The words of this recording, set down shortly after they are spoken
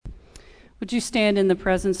Would you stand in the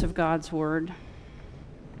presence of God's word?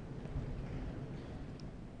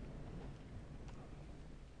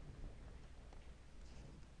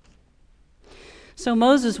 So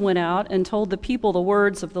Moses went out and told the people the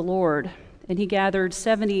words of the Lord, and he gathered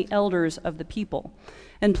 70 elders of the people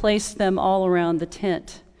and placed them all around the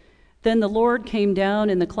tent. Then the Lord came down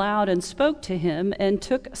in the cloud and spoke to him, and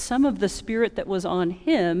took some of the Spirit that was on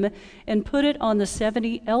him and put it on the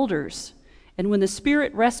 70 elders. And when the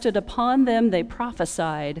Spirit rested upon them, they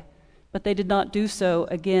prophesied, but they did not do so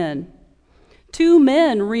again. 2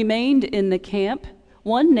 men remained in the camp,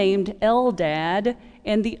 one named Eldad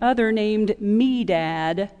and the other named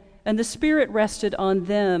Medad, and the Spirit rested on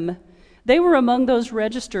them. They were among those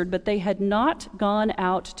registered, but they had not gone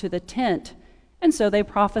out to the tent, and so they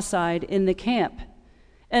prophesied in the camp.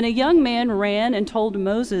 And a young man ran and told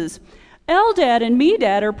Moses, "Eldad and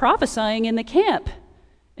Medad are prophesying in the camp."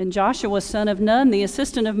 And Joshua, son of Nun, the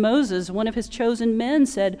assistant of Moses, one of his chosen men,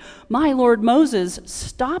 said, "My lord Moses,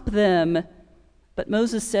 stop them." But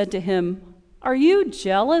Moses said to him, "Are you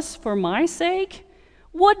jealous for my sake?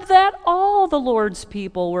 Would that all the Lord's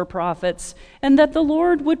people were prophets, and that the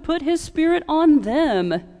Lord would put his Spirit on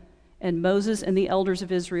them." And Moses and the elders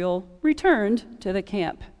of Israel returned to the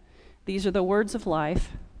camp. These are the words of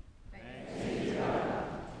life.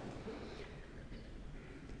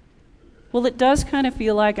 Well, it does kind of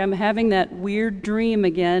feel like I'm having that weird dream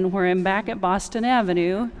again where I'm back at Boston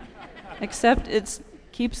Avenue, except it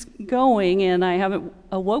keeps going and I haven't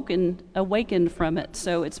awakened from it.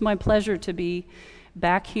 So it's my pleasure to be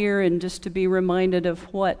back here and just to be reminded of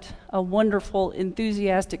what a wonderful,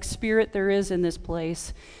 enthusiastic spirit there is in this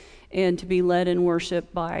place, and to be led in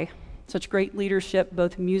worship by such great leadership,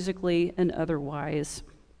 both musically and otherwise.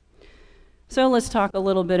 So let's talk a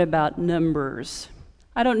little bit about Numbers.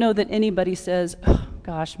 I don't know that anybody says, "Oh,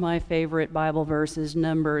 gosh, my favorite Bible verse is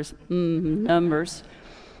Numbers." Numbers.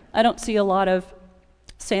 I don't see a lot of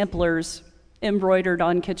samplers embroidered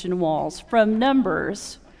on kitchen walls from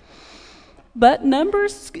Numbers. But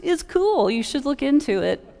Numbers is cool. You should look into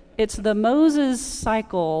it. It's the Moses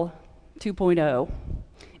Cycle 2.0.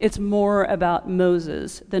 It's more about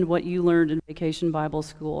Moses than what you learned in Vacation Bible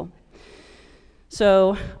School.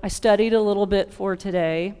 So I studied a little bit for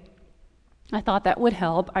today. I thought that would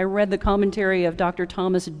help. I read the commentary of Dr.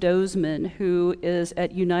 Thomas Dozeman, who is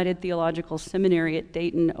at United Theological Seminary at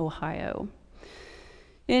Dayton, Ohio.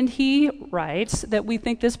 And he writes that we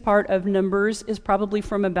think this part of Numbers is probably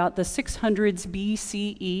from about the 600s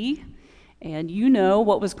BCE. And you know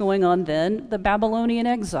what was going on then, the Babylonian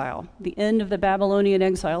exile. The end of the Babylonian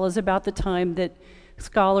exile is about the time that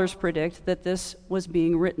scholars predict that this was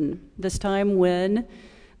being written. This time when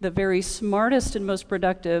the very smartest and most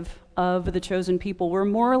productive of the chosen people were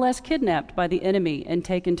more or less kidnapped by the enemy and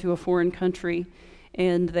taken to a foreign country,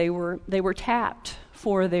 and they were tapped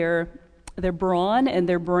for their brawn and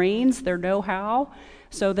their brains, their know-how,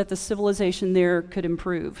 so that the civilization there could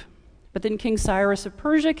improve. But then King Cyrus of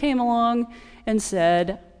Persia came along and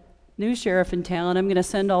said, "New sheriff in town, I'm going to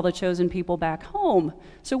send all the chosen people back home."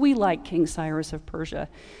 So we like King Cyrus of Persia.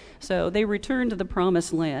 So they returned to the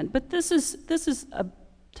promised land. But this is a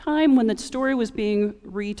time when the story was being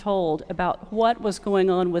retold about what was going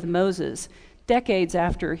on with Moses, decades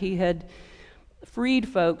after he had freed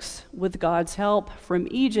folks with God's help from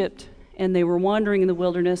Egypt, and they were wandering in the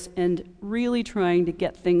wilderness and really trying to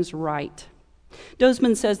get things right.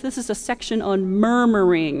 Dozeman says this is a section on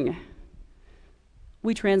murmuring.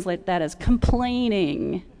 We translate that as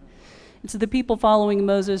complaining. It's the people following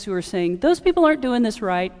Moses who are saying, those people aren't doing this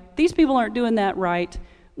right, these people aren't doing that right,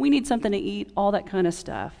 we need something to eat, all that kind of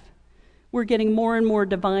stuff. We're getting more and more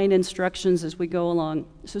divine instructions as we go along.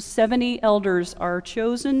 So 70 elders are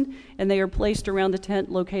chosen, and they are placed around the tent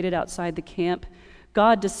located outside the camp.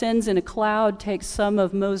 God descends in a cloud, takes some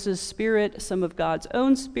of Moses' spirit, some of God's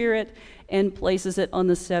own spirit, and places it on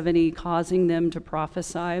the 70, causing them to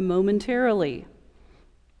prophesy momentarily.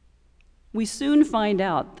 We soon find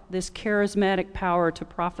out this charismatic power to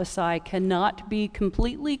prophesy cannot be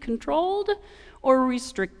completely controlled or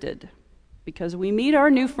restricted, because we meet our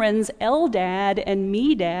new friends Eldad and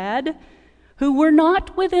Medad, who were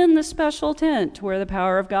not within the special tent where the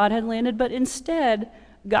power of God had landed, but instead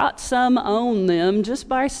got some on them just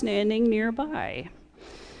by standing nearby.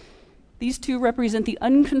 These two represent the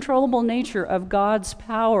uncontrollable nature of God's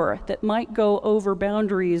power that might go over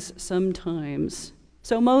boundaries sometimes.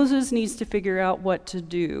 So Moses needs to figure out what to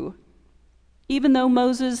do. Even though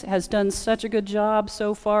Moses has done such a good job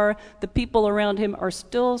so far, the people around him are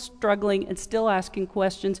still struggling and still asking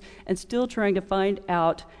questions and still trying to find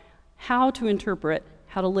out how to interpret,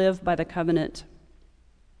 how to live by the covenant.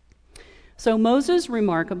 So Moses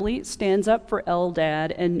remarkably stands up for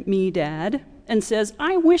Eldad and Medad and says,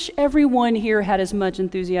 I wish everyone here had as much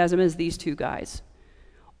enthusiasm as these two guys.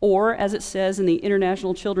 Or, as it says in the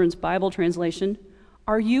International Children's Bible Translation,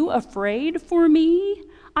 are you afraid for me?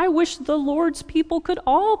 I wish the Lord's people could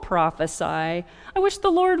all prophesy. I wish the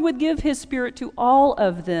Lord would give his Spirit to all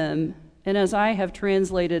of them. And as I have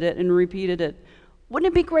translated it and repeated it,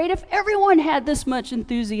 wouldn't it be great if everyone had this much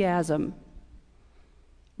enthusiasm?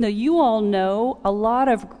 Now, you all know a lot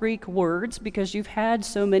of Greek words because you've had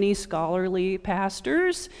so many scholarly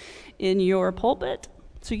pastors in your pulpit.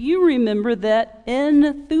 So you remember that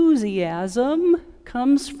enthusiasm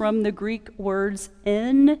comes from the Greek words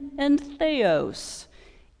en and theos,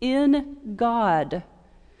 in God.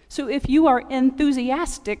 So if you are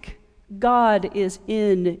enthusiastic, God is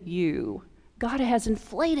in you. God has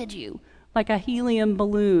inflated you like a helium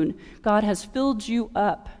balloon. God has filled you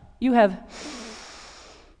up. You have,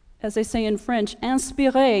 as they say in French,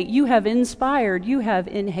 inspiré. You have inspired. You have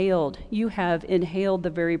inhaled. You have inhaled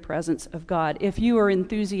the very presence of God. If you are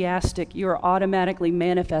enthusiastic, you are automatically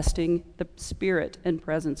manifesting the Spirit and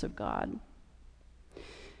presence of God.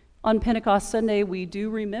 On Pentecost Sunday, we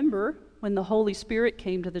do remember when the Holy Spirit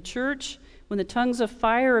came to the church, when the tongues of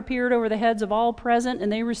fire appeared over the heads of all present,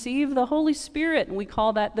 and they received the Holy Spirit. And we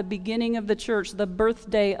call that the beginning of the church, the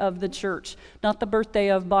birthday of the church. Not the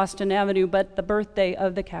birthday of Boston Avenue, but the birthday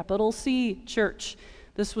of the capital C church.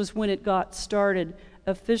 This was when it got started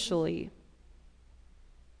officially.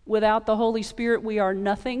 Without the Holy Spirit, we are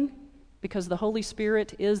nothing, because the Holy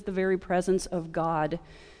Spirit is the very presence of God.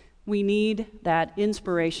 We need that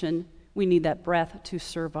inspiration. We need that breath to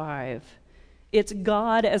survive. It's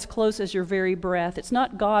God as close as your very breath. It's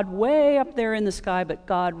not God way up there in the sky, but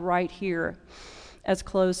God right here, as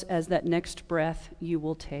close as that next breath you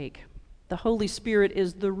will take. The Holy Spirit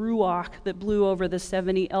is the ruach that blew over the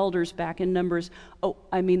 70 elders back in Numbers.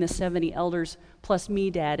 The 70 elders plus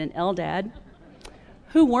Medad and Eldad,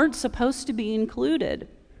 who weren't supposed to be included.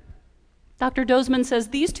 Dr. Dozman says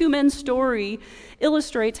these two men's story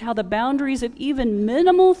illustrates how the boundaries of even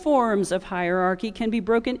minimal forms of hierarchy can be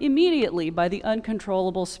broken immediately by the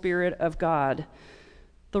uncontrollable Spirit of God.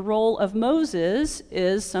 The role of Moses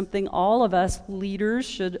is something all of us leaders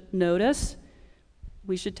should notice.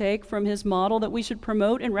 We should take from his model that we should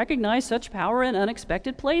promote and recognize such power in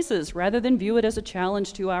unexpected places rather than view it as a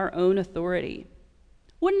challenge to our own authority.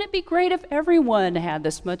 Wouldn't it be great if everyone had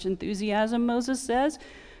this much enthusiasm, Moses says?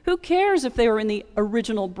 Who cares if they were in the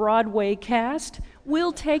original Broadway cast?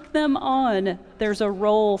 We'll take them on. There's a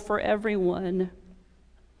role for everyone.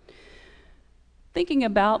 Thinking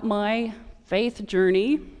about my faith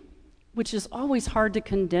journey, which is always hard to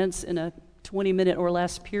condense in a 20-minute or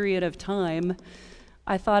less period of time,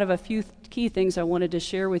 I thought of a few key things I wanted to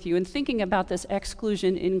share with you. And thinking about this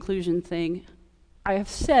exclusion-inclusion thing, I have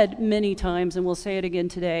said many times, and will say it again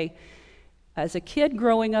today, as a kid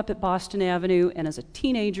growing up at Boston Avenue, and as a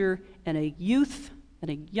teenager, and a youth,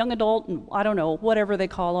 and a young adult, and I don't know, whatever they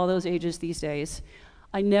call all those ages these days,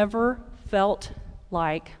 I never felt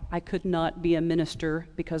like I could not be a minister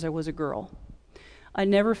because I was a girl. I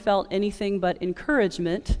never felt anything but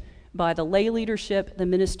encouragement by the lay leadership, the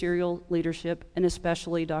ministerial leadership, and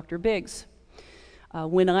especially Dr. Biggs.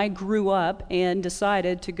 When I grew up and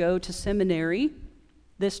decided to go to seminary,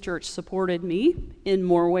 this church supported me in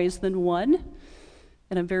more ways than one,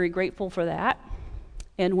 and I'm very grateful for that.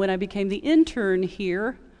 And when I became the intern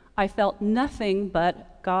here, I felt nothing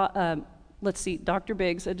but God. Dr.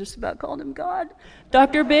 Biggs. I just about called him God.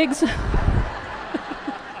 Dr. Biggs.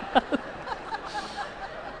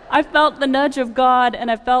 I felt the nudge of God,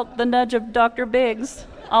 and I felt the nudge of Dr. Biggs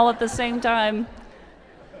all at the same time,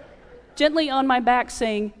 gently on my back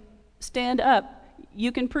saying, stand up.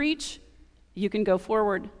 You can preach. You can go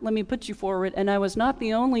forward. Let me put you forward. And I was not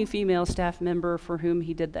the only female staff member for whom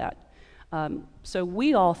he did that. So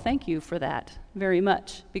we all thank you for that very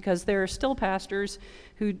much, because there are still pastors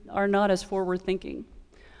who are not as forward-thinking.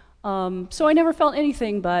 So I never felt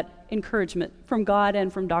anything but encouragement from God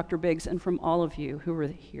and from Dr. Biggs and from all of you who were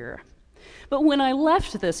here. But when I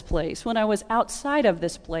left this place, when I was outside of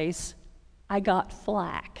this place, I got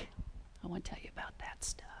flack. I want to tell you about that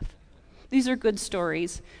stuff. These are good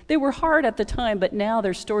stories. They were hard at the time, but now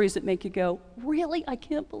they're stories that make you go, really? I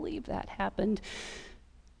can't believe that happened.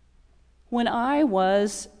 When I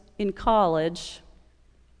was in college,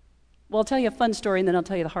 well, I'll tell you a fun story, and then I'll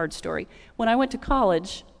tell you the hard story. When I went to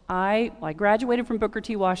college, I graduated from Booker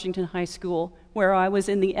T. Washington High School, where I was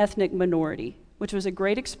in the ethnic minority, which was a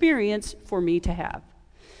great experience for me to have.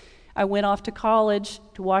 I went off to college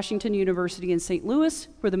to Washington University in St. Louis,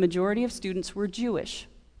 where the majority of students were Jewish.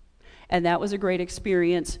 And that was a great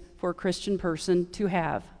experience for a Christian person to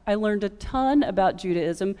have. I learned a ton about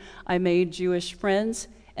Judaism. I made Jewish friends,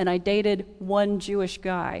 and I dated one Jewish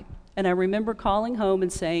guy. And I remember calling home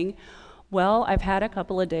and saying, well, I've had a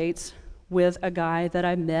couple of dates with a guy that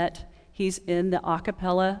I met. He's in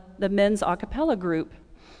the men's a cappella group,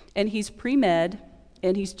 and he's pre-med,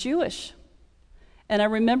 and he's Jewish. And I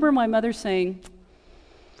remember my mother saying,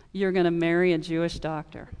 you're going to marry a Jewish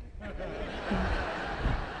doctor.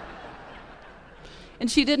 And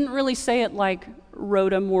she didn't really say it like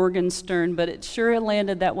Rhoda Morgenstern, but it sure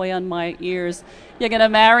landed that way on my ears. You're going to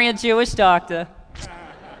marry a Jewish doctor.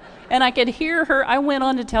 And I could hear her. I went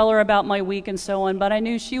on to tell her about my week and so on, but I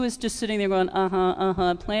knew she was just sitting there going,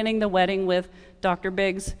 planning the wedding with Dr.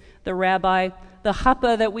 Biggs, the rabbi, the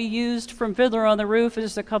chuppah that we used from Fiddler on the Roof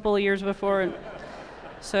just a couple of years before. And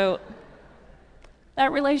so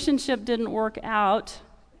that relationship didn't work out,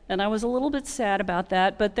 and I was a little bit sad about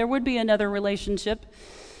that, but there would be another relationship.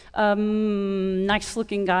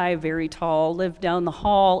 Nice-looking guy, very tall, lived down the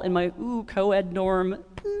hall in my co-ed dorm.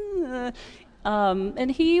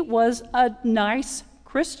 And he was a nice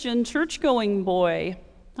Christian church-going boy,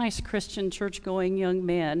 nice Christian church-going young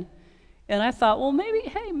man. And I thought, well,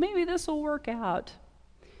 maybe this will work out.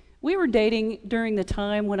 We were dating during the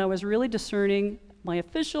time when I was really discerning my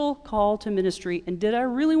official call to ministry, and did I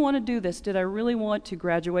really want to do this? Did I really want to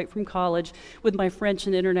graduate from college with my French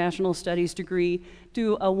and International Studies degree,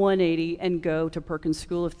 do a 180, and go to Perkins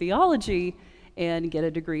School of Theology and get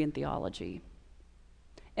a degree in theology?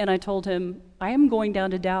 And I told him, I am going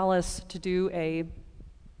down to Dallas to do a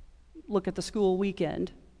look at the school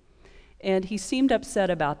weekend. And he seemed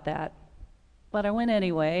upset about that. But I went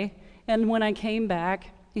anyway. And when I came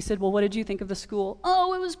back, he said, well, what did you think of the school?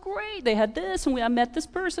 Oh, it was great. They had this, and I met this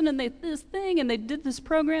person, and they this thing, and they did this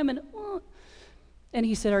program. And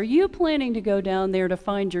he said, are you planning to go down there to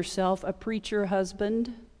find yourself a preacher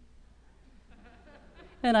husband?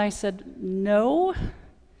 And I said, no.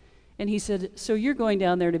 And he said, so you're going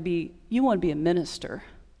down there you want to be a minister?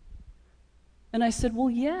 And I said, well,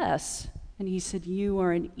 yes. And he said, you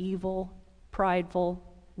are an evil, prideful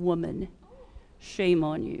woman. Shame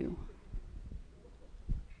on you.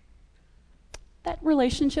 That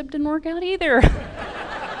relationship didn't work out either.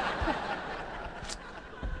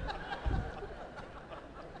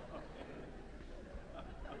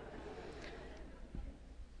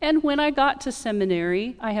 And when I got to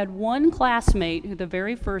seminary, I had one classmate who the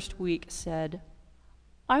very first week said,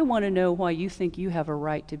 I want to know why you think you have a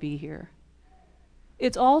right to be here.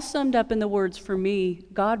 It's all summed up in the words, for me,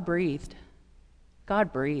 God breathed.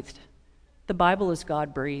 God breathed. The Bible is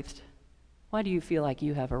God breathed. Why do you feel like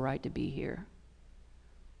you have a right to be here?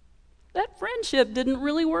 That friendship didn't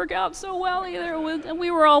really work out so well either. And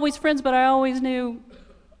we were always friends, but I always knew,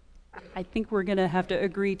 I think we're going to have to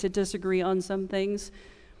agree to disagree on some things.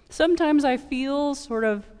 Sometimes I feel sort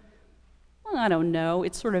of, I don't know,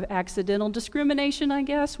 it's sort of accidental discrimination, I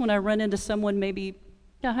guess, when I run into someone maybe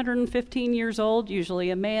 115 years old, usually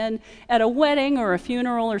a man, at a wedding or a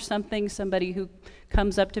funeral or something, somebody who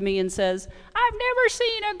comes up to me and says, I've never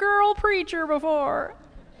seen a girl preacher before.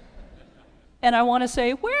 And I want to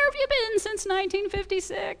say, where have you been since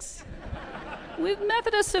 1956?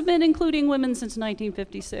 Methodists have been including women since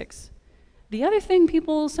 1956. The other thing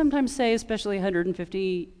people sometimes say, especially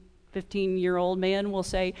 15-year-old man will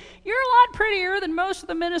say, you're a lot prettier than most of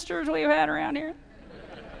the ministers we've had around here.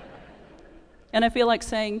 And I feel like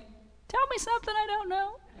saying, tell me something I don't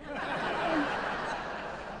know.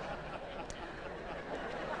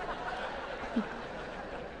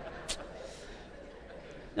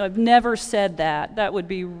 I've never said that. That would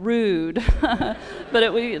be rude, but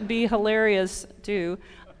it would be hilarious too.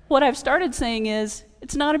 What I've started saying is,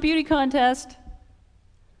 it's not a beauty contest.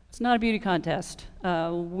 It's not a beauty contest.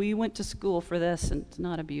 We went to school for this, and it's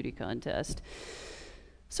not a beauty contest.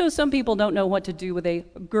 So some people don't know what to do with a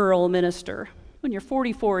girl minister. When you're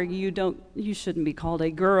 44, you shouldn't be called a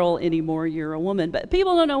girl anymore, you're a woman. But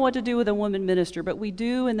people don't know what to do with a woman minister, but we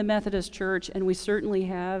do in the Methodist Church, and we certainly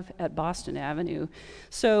have at Boston Avenue.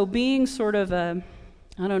 So being sort of a,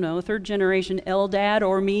 third generation L-Dad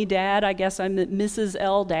or me dad, I guess I'm Mrs.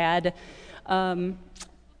 L-Dad, I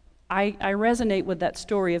resonate with that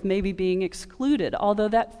story of maybe being excluded, although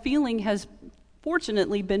that feeling has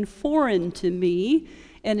fortunately been foreign to me,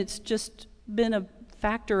 and it's just been a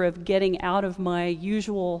factor of getting out of my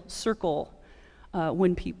usual circle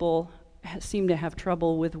when people seem to have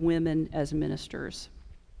trouble with women as ministers.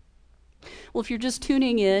 Well, if you're just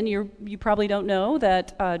tuning in, you probably don't know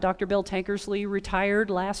that Dr. Bill Tankersley retired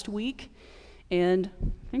last week, and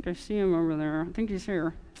I think I see him over there. I think he's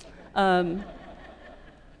here.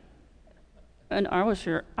 And I was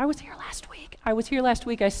here last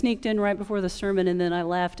week. I sneaked in right before the sermon, and then I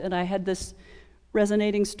left, and I had this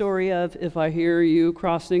resonating story of, if I hear you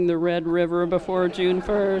crossing the Red River before June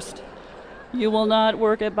 1st, you will not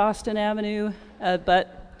work at Boston Avenue.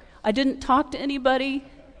 But I didn't talk to anybody,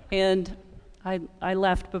 and I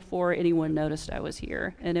left before anyone noticed I was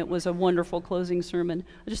here, and it was a wonderful closing sermon.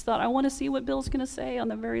 I just thought, I want to see what Bill's going to say on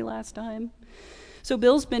the very last time. So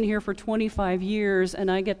Bill's been here for 25 years,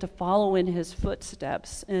 and I get to follow in his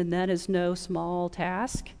footsteps, and that is no small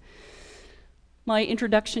task. My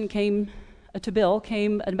introduction to Bill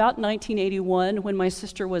came about 1981 when my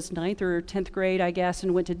sister was 9th or 10th grade, I guess,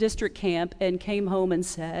 and went to district camp and came home and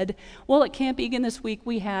said, well, at Camp Egan this week,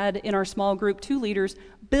 we had in our small group 2 leaders,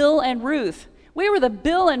 Bill and Ruth. We were the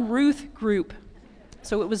Bill and Ruth group.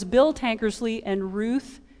 So it was Bill Tankersley and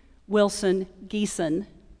Ruth Wilson Geeson,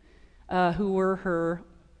 who were her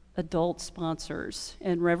adult sponsors.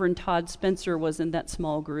 And Reverend Todd Spencer was in that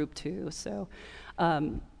small group too. So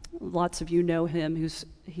lots of you know him.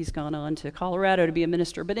 He's gone on to Colorado to be a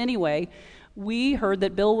minister. But anyway, we heard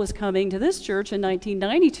that Bill was coming to this church in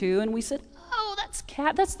 1992, and we said, oh,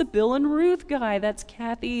 that's the Bill and Ruth guy. That's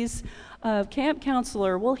Kathy's camp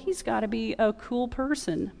counselor. Well, he's got to be a cool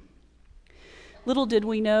person. Little did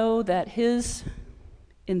we know that his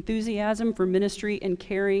enthusiasm for ministry and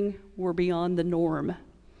caring were beyond the norm.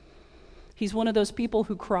 He's one of those people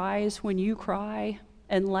who cries when you cry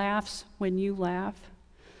and laughs when you laugh,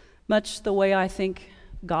 much the way I think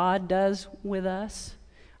God does with us.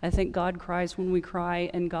 I think God cries when we cry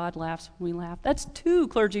and God laughs when we laugh. That's 2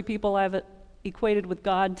 clergy people I've equated with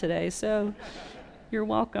God today, so you're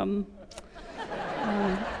welcome.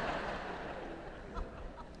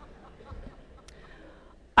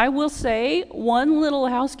 I will say one little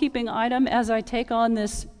housekeeping item as I take on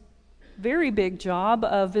this very big job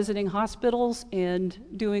of visiting hospitals and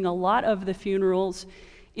doing a lot of the funerals.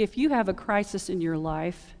 If you have a crisis in your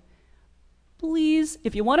life, please,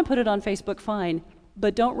 if you want to put it on Facebook, fine,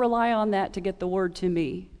 but don't rely on that to get the word to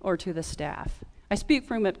me or to the staff. I speak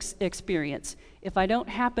from experience. If I don't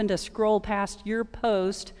happen to scroll past your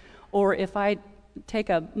post, or if I take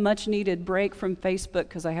a much-needed break from Facebook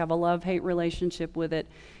because I have a love-hate relationship with it,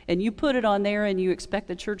 and you put it on there and you expect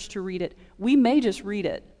the church to read it, we may just read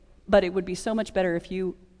it, but it would be so much better if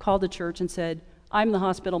you called the church and said, I'm in the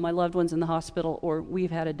hospital, my loved one's in the hospital, or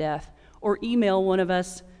we've had a death, or email one of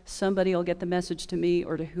us. Somebody will get the message to me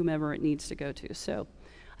or to whomever it needs to go to. So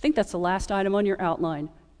I think that's the last item on your outline.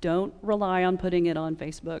 Don't rely on putting it on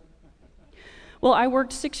Facebook. Well, I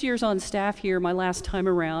worked 6 years on staff here my last time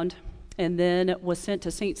around, and then was sent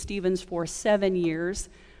to St. Stephen's for 7 years.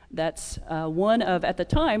 That's one of, at the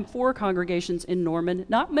time, 4 congregations in Norman.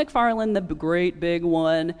 Not McFarland, the great big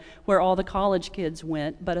one where all the college kids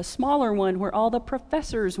went, but a smaller one where all the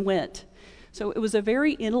professors went. So it was a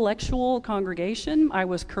very intellectual congregation. I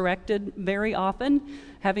was corrected very often,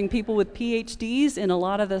 having people with PhDs in a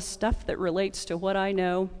lot of the stuff that relates to what I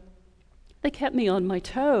know. They kept me on my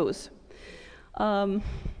toes. But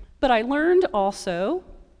I learned also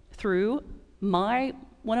through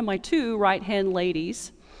one of my 2 right-hand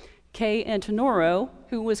ladies, Kay Antonoro,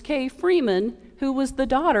 who was Kay Freeman, who was the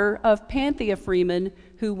daughter of Panthea Freeman,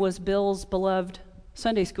 who was Bill's beloved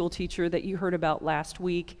Sunday school teacher that you heard about last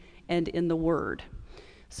week and in the Word.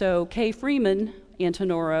 So Kay Freeman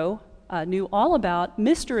Antonoro knew all about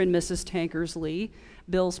Mr. and Mrs. Tankersley,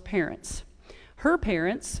 Bill's parents. Her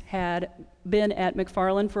parents had been at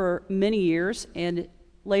McFarland for many years and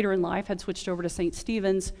later in life had switched over to St.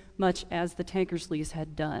 Stephen's, much as the Tankersleys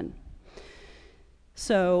had done.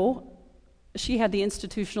 So she had the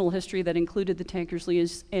institutional history that included the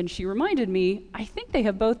Tankersleys, and she reminded me, I think they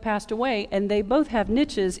have both passed away, and they both have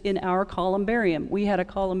niches in our columbarium. We had a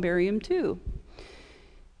columbarium too.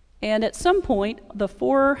 And at some point, the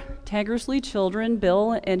 4 Tankersley children,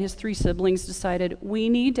 Bill and his 3 siblings, decided we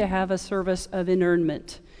need to have a service of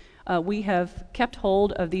inurnment. We have kept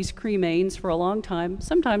hold of these cremains for a long time.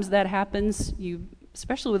 Sometimes that happens,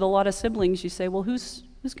 especially with a lot of siblings, you say, well, who's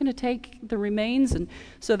going to take the remains? And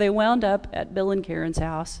so they wound up at Bill and Karen's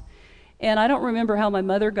house. And I don't remember how my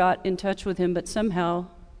mother got in touch with him, but somehow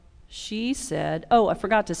she said, oh, I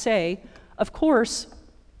forgot to say, of course,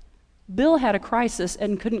 Bill had a crisis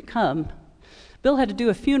and couldn't come. Bill had to do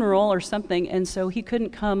a funeral or something, and so he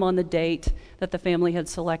couldn't come on the date that the family had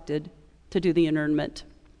selected to do the inurnment.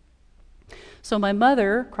 So my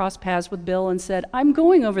mother crossed paths with Bill and said, I'm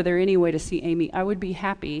going over there anyway to see Amy. I would be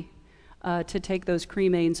happy to take those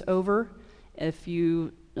cremains over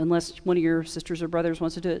unless one of your sisters or brothers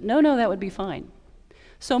wants to do it. No, that would be fine.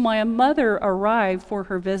 So my mother arrived for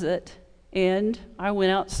her visit, and I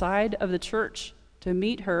went outside of the church to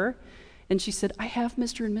meet her. And she said, I have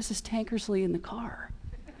Mr. and Mrs. Tankersley in the car.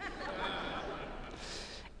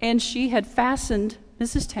 And she had fastened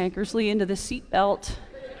Mrs. Tankersley into the seatbelt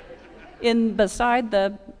beside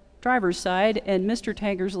the driver's side and Mr.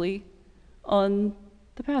 Tankersley on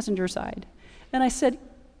the passenger side. And I said,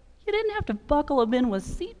 you didn't have to buckle them in with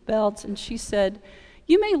seatbelts. And she said,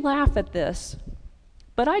 you may laugh at this,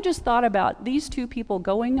 but I just thought about these two people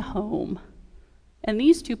going home. And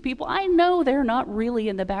these two people, I know they're not really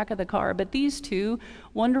in the back of the car, but these two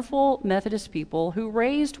wonderful Methodist people who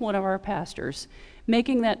raised one of our pastors,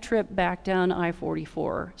 making that trip back down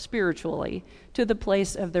I-44 spiritually to the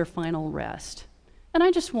place of their final rest. And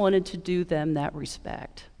I just wanted to do them that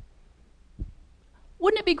respect.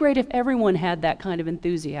 Wouldn't it be great if everyone had that kind of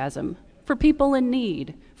enthusiasm for people in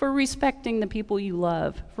need, for respecting the people you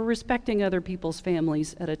love, for respecting other people's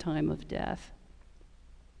families at a time of death?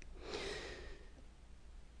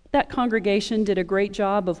 That congregation did a great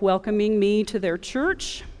job of welcoming me to their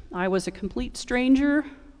church. I was a complete stranger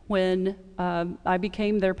when I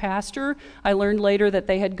became their pastor. I learned later that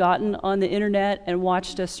they had gotten on the internet and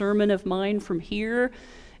watched a sermon of mine from here,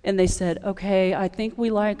 and they said, okay, I think we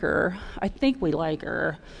like her. I think we like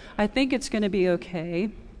her. I think it's going to be okay.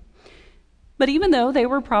 But even though they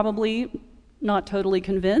were probably not totally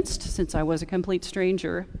convinced, since I was a complete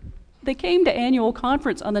stranger, they came to annual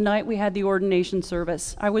conference on the night we had the ordination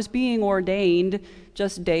service. I was being ordained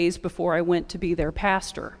just days before I went to be their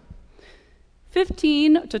pastor.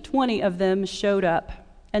 15 to 20 of them showed up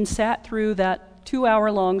and sat through that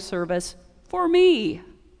 2-hour-long service for me.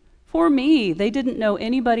 For me. They didn't know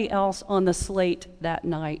anybody else on the slate that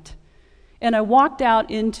night. And I walked out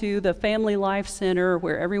into the Family Life Center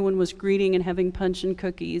where everyone was greeting and having punch and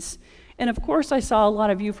cookies. And of course I saw a lot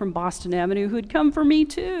of you from Boston Avenue who'd come for me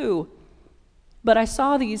too. But I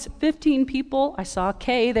saw these 15 people. I saw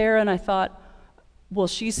Kay there and I thought, well,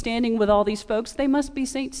 she's standing with all these folks. They must be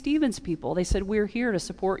St. Stephen's people. They said, we're here to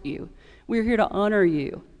support you. We're here to honor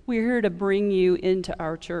you. We're here to bring you into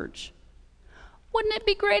our church. Wouldn't it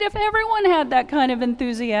be great if everyone had that kind of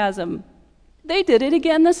enthusiasm? They did it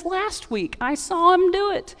again this last week. I saw them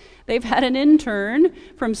do it. They've had an intern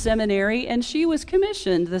from seminary, and she was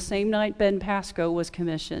commissioned the same night Ben Pasco was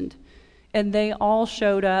commissioned. And they all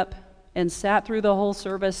showed up and sat through the whole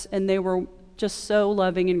service, and they were just so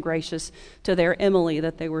loving and gracious to their Emily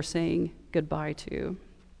that they were saying goodbye to.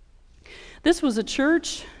 This was a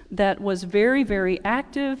church that was very, very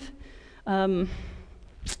active.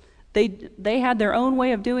 They had their own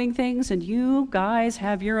way of doing things, and you guys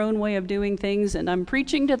have your own way of doing things, and I'm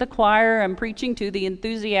preaching to the choir, I'm preaching to the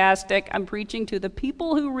enthusiastic, I'm preaching to the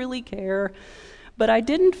people who really care. But I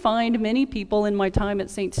didn't find many people in my time at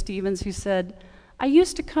St. Stephen's who said, I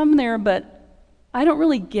used to come there, but I don't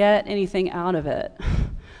really get anything out of it.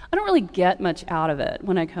 I don't really get much out of it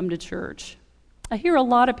when I come to church. I hear a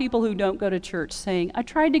lot of people who don't go to church saying, I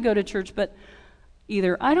tried to go to church, but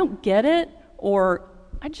either I don't get it or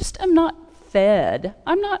I just am not fed.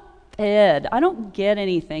 I'm not fed. I don't get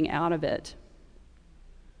anything out of it.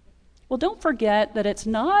 Well, don't forget that it's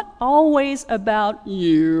not always about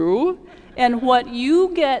you and what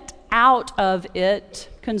you get out of it,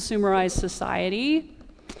 consumerized society.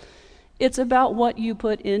 It's about what you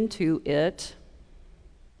put into it.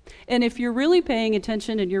 And if you're really paying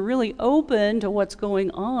attention and you're really open to what's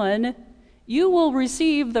going on, you will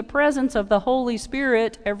receive the presence of the Holy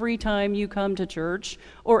Spirit every time you come to church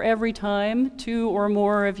or every time 2 or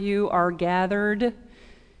more of you are gathered.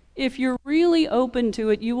 If you're really open to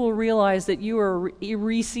it, you will realize that you are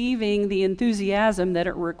receiving the enthusiasm that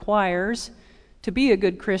it requires to be a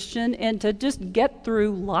good Christian and to just get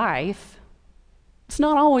through life. It's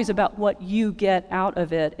not always about what you get out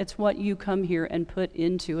of it. It's what you come here and put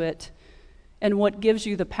into it. And what gives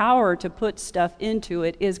you the power to put stuff into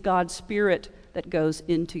it is God's Spirit that goes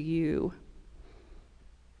into you.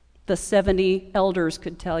 The 70 elders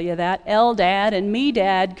could tell you that. Eldad and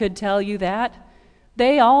Medad could tell you that.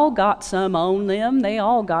 They all got some on them. They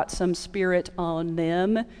all got some Spirit on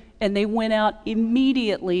them. And they went out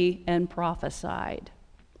immediately and prophesied.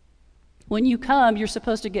 When you come, you're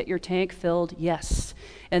supposed to get your tank filled, yes.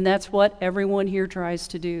 And that's what everyone here tries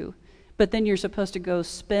to do. But then you're supposed to go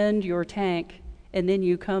spend your tank, and then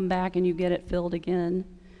you come back and you get it filled again.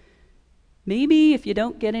 Maybe if you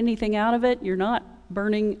don't get anything out of it, you're not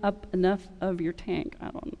burning up enough of your tank.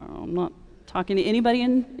 I don't know. I'm not talking to anybody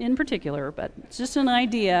in particular, but it's just an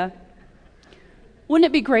idea. Wouldn't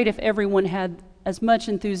it be great if everyone had as much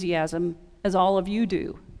enthusiasm as all of you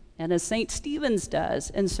do, and as St. Stephen's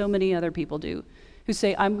does, and so many other people do, who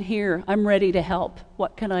say, I'm here, I'm ready to help.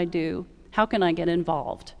 What can I do? How can I get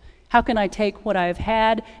involved? How can I take what I've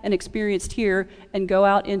had and experienced here and go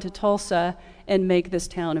out into Tulsa and make this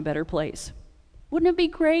town a better place? Wouldn't it be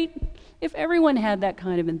great if everyone had that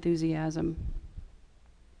kind of enthusiasm?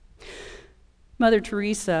 Mother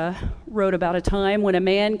Teresa wrote about a time when a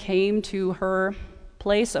man came to her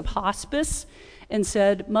place of hospice and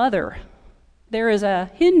said, "Mother, there is a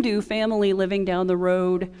Hindu family living down the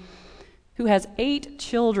road who has 8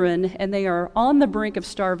 children and they are on the brink of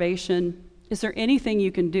starvation. Is there anything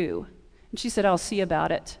you can do?" And she said, "I'll see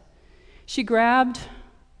about it." She grabbed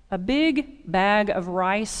a big bag of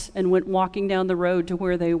rice and went walking down the road to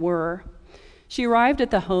where they were. She arrived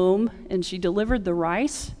at the home and she delivered the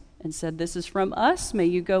rice and said, "This is from us. May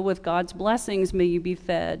you go with God's blessings. May you be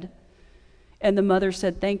fed." And the mother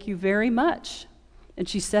said, "Thank you very much." And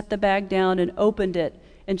she set the bag down and opened it,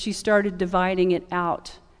 and she started dividing it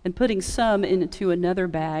out and putting some into another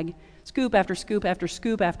bag, scoop after scoop after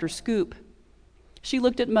scoop after scoop. She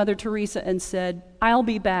looked at Mother Teresa and said, "I'll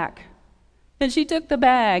be back." And she took the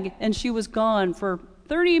bag, and she was gone for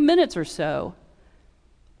 30 minutes or so.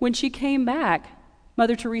 When she came back,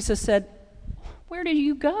 Mother Teresa said, "Where did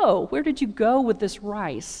you go? Where did you go with this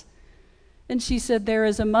rice?" And she said, "There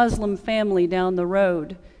is a Muslim family down the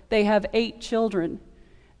road. They have 8 children.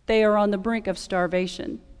 They are on the brink of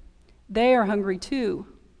starvation. They are hungry too.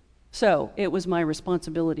 So it was my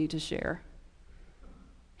responsibility to share."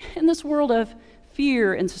 In this world of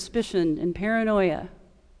fear and suspicion and paranoia,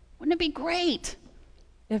 wouldn't it be great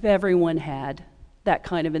if everyone had that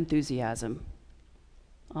kind of enthusiasm?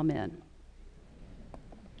 Amen.